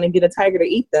someone and get a tiger to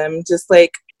eat them. Just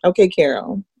like, okay,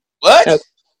 Carol. What? Okay.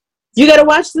 You gotta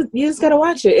watch You just gotta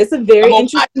watch it. It's a very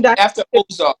interesting documentary. After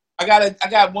Ozark, I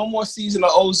got one more season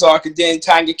of Ozark, and then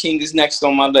Tiger King is next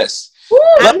on my list.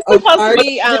 I'm supposed to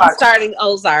be starting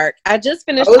Ozark. I just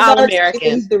finished All American.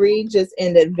 Season 3 just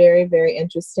ended. Very, very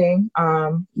interesting.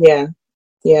 Yeah.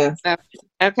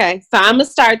 Okay, so I'm gonna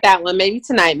start that one. Maybe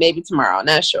tonight, maybe tomorrow.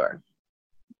 Not sure.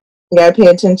 You gotta pay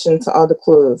attention to all the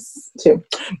clues too.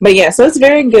 But yeah, so it's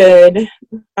very good.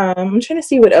 I'm trying to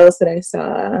see what else that I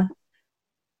saw.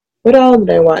 What all did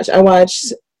I watch? I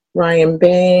watched Ryan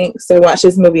Banks. I watched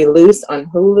his movie Loose on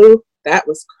Hulu. That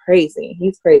was crazy.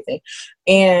 He's crazy.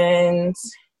 And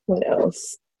what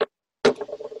else?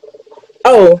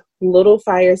 Oh, Little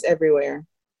Fires Everywhere.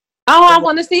 Oh, I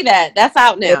want to see that. That's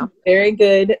out now. Very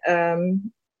good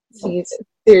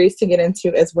series to get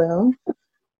into as well.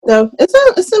 So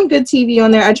it's some good TV on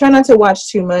there. I try not to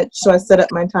watch too much, so I set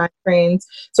up my time frames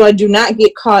so I do not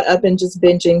get caught up in just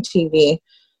binging TV.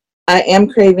 I am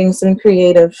craving some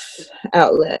creative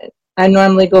outlet. I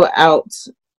normally go out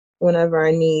whenever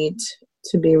I need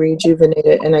to be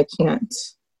rejuvenated, and I can't.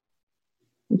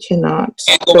 I cannot.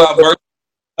 Can't go out virtually.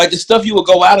 Like the stuff you would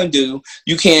go out and do,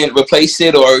 you can't replace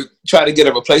it or try to get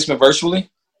a replacement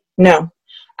virtually? No.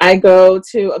 I go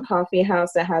to a coffee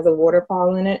house that has a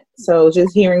waterfall in it. So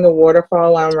just hearing the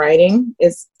waterfall while I'm writing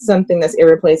is something that's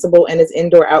irreplaceable, and it's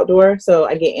indoor, outdoor. So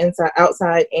I get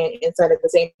outside and inside at the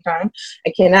same time.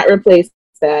 I cannot replace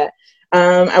that.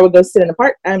 I would go sit in the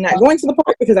park. I'm not going to the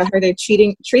park because I heard they're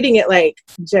treating it like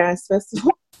jazz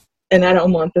festival, and I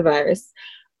don't want the virus.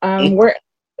 Where would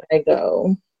I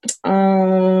go?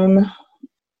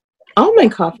 All my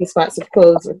coffee spots have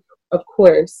closed, of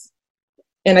course.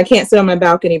 And I can't sit on my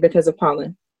balcony because of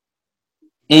pollen.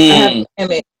 I have a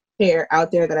hammock chair out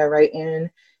there that I write in,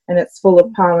 and it's full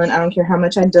of pollen. I don't care how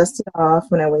much I dust it off.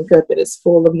 When I wake up, it is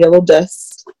full of yellow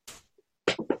dust.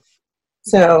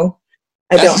 So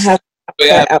I don't have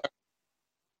that out.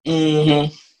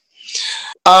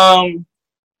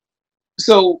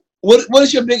 So what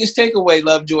is your biggest takeaway,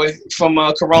 Lovejoy, from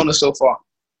Corona so far?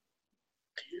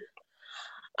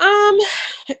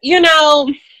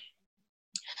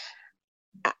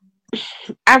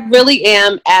 I really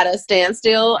am at a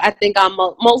standstill. I think on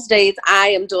most days I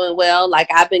am doing well. Like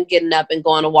I've been getting up and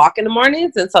going to walk in the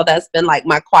mornings. And so that's been like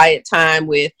my quiet time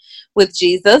with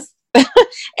Jesus.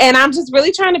 And I'm just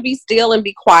really trying to be still and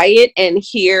be quiet and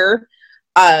hear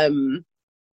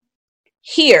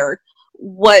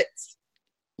what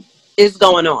is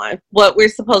going on, what we're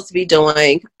supposed to be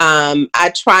doing.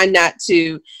 I try not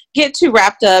to get too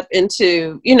wrapped up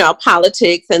into,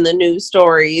 politics and the news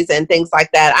stories and things like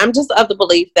that. I'm just of the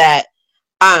belief that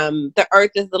the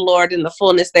earth is the Lord and the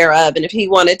fullness thereof. And if he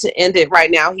wanted to end it right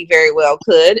now, he very well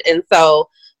could. And so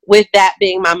with that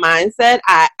being my mindset,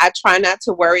 I try not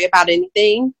to worry about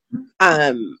anything.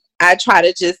 I try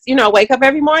to just, wake up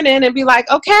every morning and be like,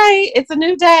 okay, it's a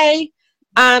new day.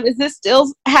 Is this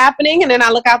still happening? And then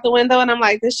I look out the window and I'm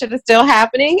like, this shit is still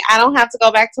happening. I don't have to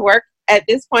go back to work at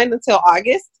this point until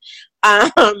August.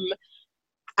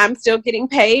 I'm still getting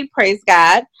paid, praise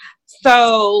God.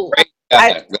 So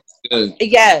That's good.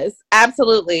 yes,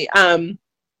 absolutely.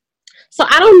 So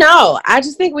I don't know. I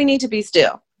just think we need to be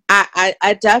still.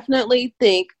 I definitely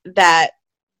think that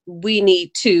we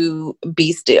need to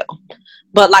be still.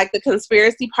 But like the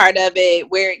conspiracy part of it,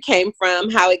 where it came from,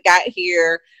 how it got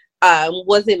here,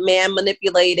 was it man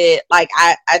manipulated? Like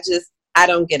I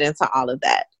don't get into all of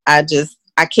that. I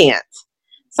can't.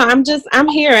 So I'm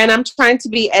here and I'm trying to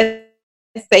be as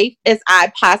safe as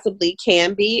I possibly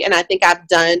can be. And I think I've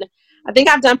done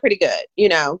pretty good. You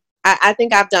know, I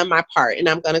think I've done my part and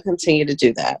I'm going to continue to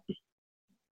do that.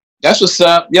 That's what's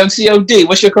up. Young COD,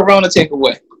 what's your Corona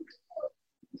takeaway?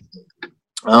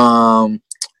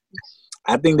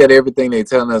 I think that everything they're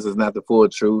telling us is not the full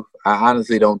truth. I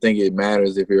honestly don't think it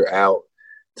matters if you're out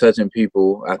touching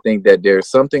people. I think that there's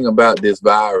something about this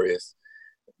virus.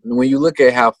 When you look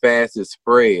at how fast it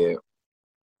spread,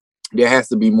 there has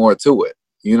to be more to it.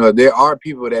 You know, there are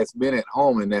people that's been at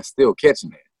home and that's still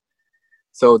catching it.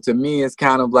 So to me, it's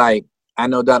kind of like, I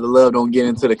know Dr. Love don't get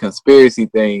into the conspiracy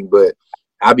thing, but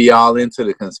I be all into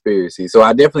the conspiracy. So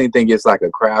I definitely think it's like a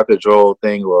crowd control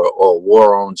thing or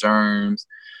war on germs.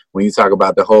 When you talk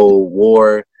about the whole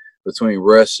war between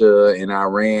Russia and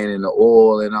Iran and the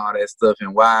oil and all that stuff,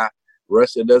 and why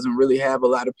Russia doesn't really have a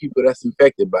lot of people that's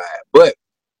infected by it. But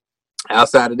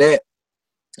outside of that,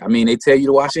 I mean, they tell you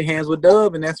to wash your hands with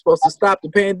Dove, and that's supposed to stop the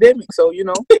pandemic. So, you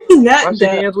know, wash your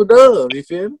hands with Dove, you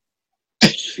feel me?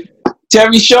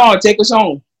 Terry Sean, take us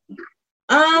home.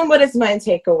 What is my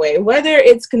takeaway? Whether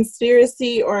it's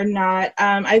conspiracy or not,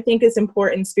 I think it's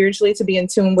important spiritually to be in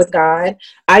tune with God.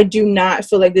 I do not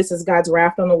feel like this is God's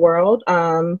wrath on the world,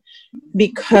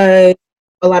 because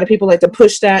a lot of people like to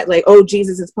push that, like, oh,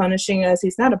 Jesus is punishing us.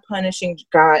 He's not a punishing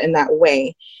God in that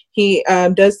way. He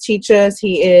does teach us.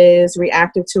 He is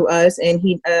reactive to us, and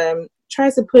he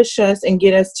tries to push us and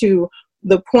get us to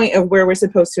the point of where we're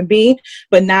supposed to be,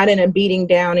 but not in a beating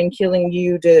down and killing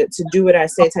you to do what I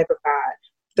say type of God.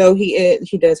 Though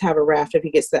he does have a wrath if he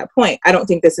gets to that point. I don't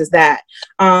think this is that.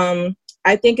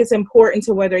 I think it's important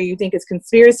to, whether you think it's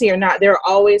conspiracy or not, there are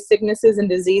always sicknesses and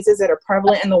diseases that are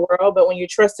prevalent in the world, but when you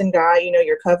trust in God, you know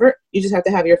you're covered. You just have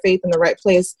to have your faith in the right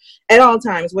place at all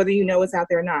times, whether you know it's out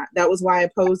there or not. That was why I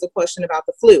posed the question about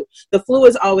the flu. The flu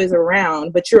is always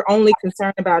around, but you're only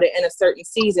concerned about it in a certain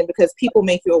season because people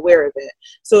make you aware of it.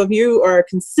 So if you are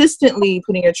consistently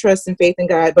putting your trust and faith in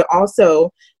God, but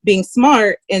also being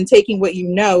smart and taking what you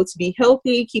know to be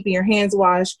healthy, keeping your hands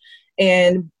washed,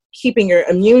 and keeping your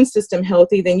immune system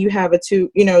healthy, then you have you're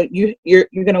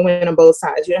going to win on both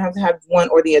sides. You don't have to have one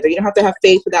or the other. You don't have to have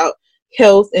faith without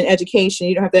health and education.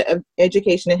 You don't have to have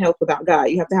education and health without God.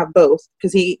 You have to have both,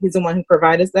 because he's the one who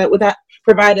provide us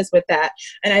with that.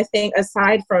 And I think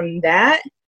aside from that,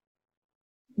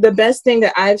 the best thing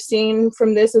that I've seen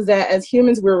from this is that as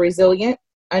humans, we're resilient.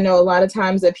 I know a lot of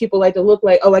times that people like to look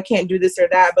like, oh, I can't do this or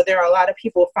that, but there are a lot of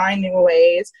people finding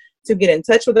ways to get in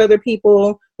touch with other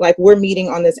people. Like, we're meeting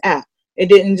on this app. It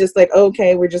didn't just like,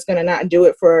 okay, we're just going to not do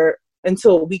it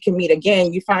until we can meet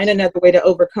again. You find another way to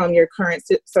overcome your current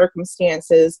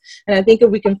circumstances. And I think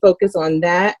if we can focus on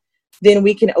that, then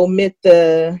we can omit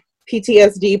the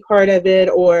PTSD part of it,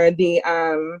 or the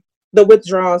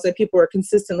withdrawals that people are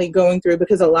consistently going through,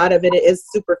 because a lot of it is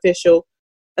superficial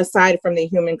aside from the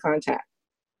human contact.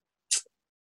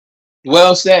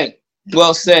 Well said.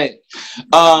 Well said.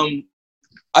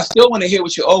 I still want to hear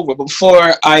what you're over, but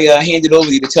before I hand it over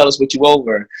to you to tell us what you're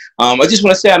over, I just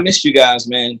want to say I missed you guys,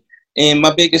 man. And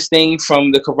my biggest thing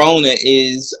from the Corona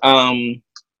is I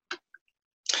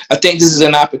think this is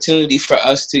an opportunity for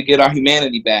us to get our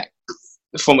humanity back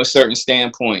from a certain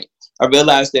standpoint. I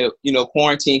realize that,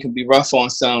 quarantine can be rough on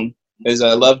some, as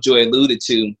Lovejoy alluded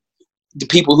to. The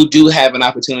people who do have an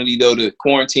opportunity, though, to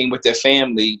quarantine with their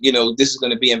family, this is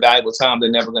going to be invaluable time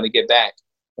they're never going to get back.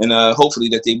 And hopefully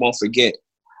that they won't forget.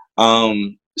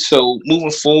 So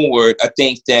moving forward, I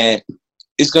think that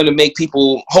it's going to make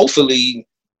people hopefully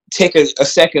take a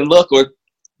second look, or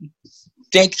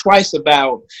think twice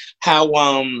about how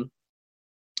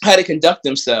they conduct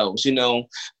themselves.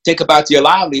 Think about your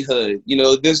livelihood.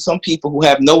 There's some people who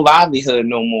have no livelihood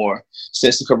no more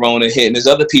since the Corona hit, and there's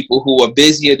other people who are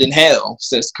busier than hell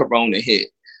since Corona hit.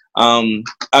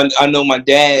 I know my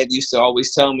dad used to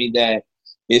always tell me that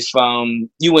if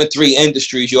you in 3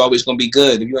 industries, you're always going to be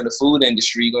good. If you're in the food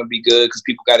industry, you're going to be good because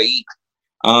people got to eat.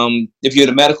 If you're in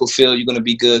the medical field, you're going to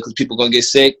be good because people are going to get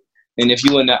sick. And if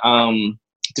you're in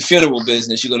the funeral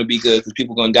business, you're going to be good because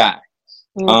people are going to die.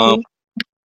 Mm-hmm.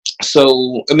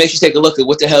 So it makes you take a look at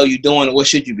what the hell you're doing and what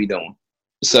should you be doing.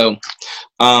 So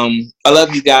I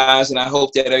love you guys, and I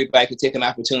hope that everybody can take an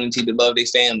opportunity to love their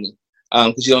family,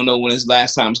 because you don't know when the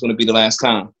last time is going to be the last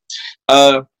time.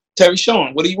 Terry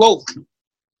Sean, what are you over?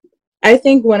 I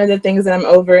think one of the things that I'm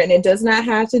over, and it does not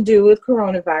have to do with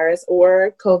coronavirus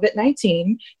or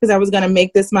COVID-19, because I was going to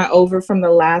make this my over from the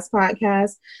last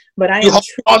podcast, but I am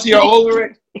you're over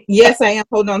it? Yes, I am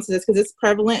holding on to this because it's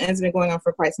prevalent and it's been going on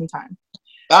for quite some time.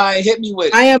 All right, hit me with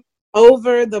it. I am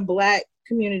over the Black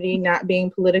community not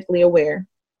being politically aware.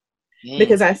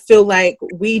 Because I feel like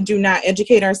we do not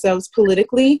educate ourselves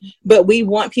politically, but we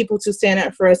want people to stand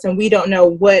up for us, and we don't know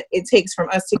what it takes from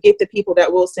us to get the people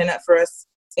that will stand up for us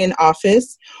in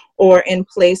office or in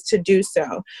place to do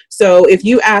so. So if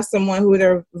you ask someone who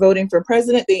they're voting for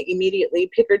president, they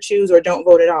immediately pick or choose or don't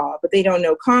vote at all. But they don't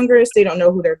know Congress, they don't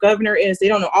know who their governor is, they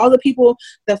don't know all the people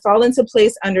that fall into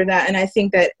place under that. And I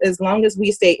think that as long as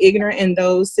we stay ignorant in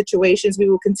those situations, we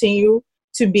will continue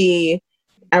to be,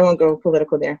 I won't go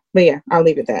political there, but yeah, I'll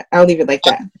leave it that. I'll leave it like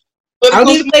that. I'll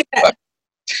leave it like that.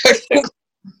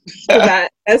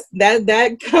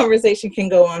 That conversation can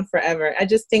go on forever. I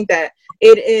just think that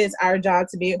it is our job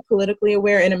to be politically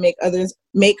aware and to make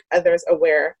others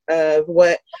aware of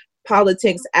what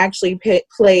politics actually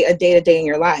play a day-to-day in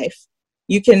your life.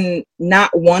 You can not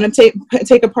want to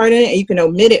take a part in it, and you can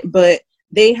omit it, but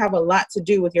they have a lot to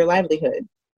do with your livelihood.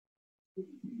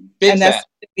 And that's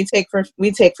what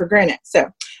we take for granted. So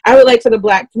I would like for the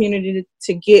Black community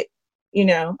to get,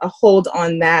 a hold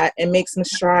on that and make some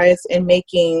strides in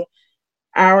making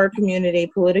our community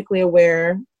politically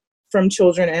aware from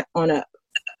children on up.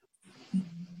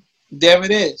 There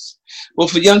it is. Well,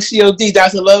 for Young COD,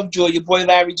 Dr. Lovejoy, your boy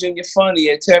Larry Jr.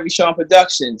 Funny at Terry Sean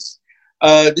Productions.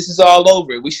 This is all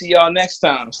over. We see y'all next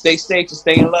time. Stay safe and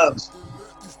stay in love.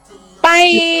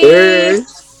 Bye.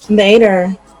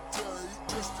 Later.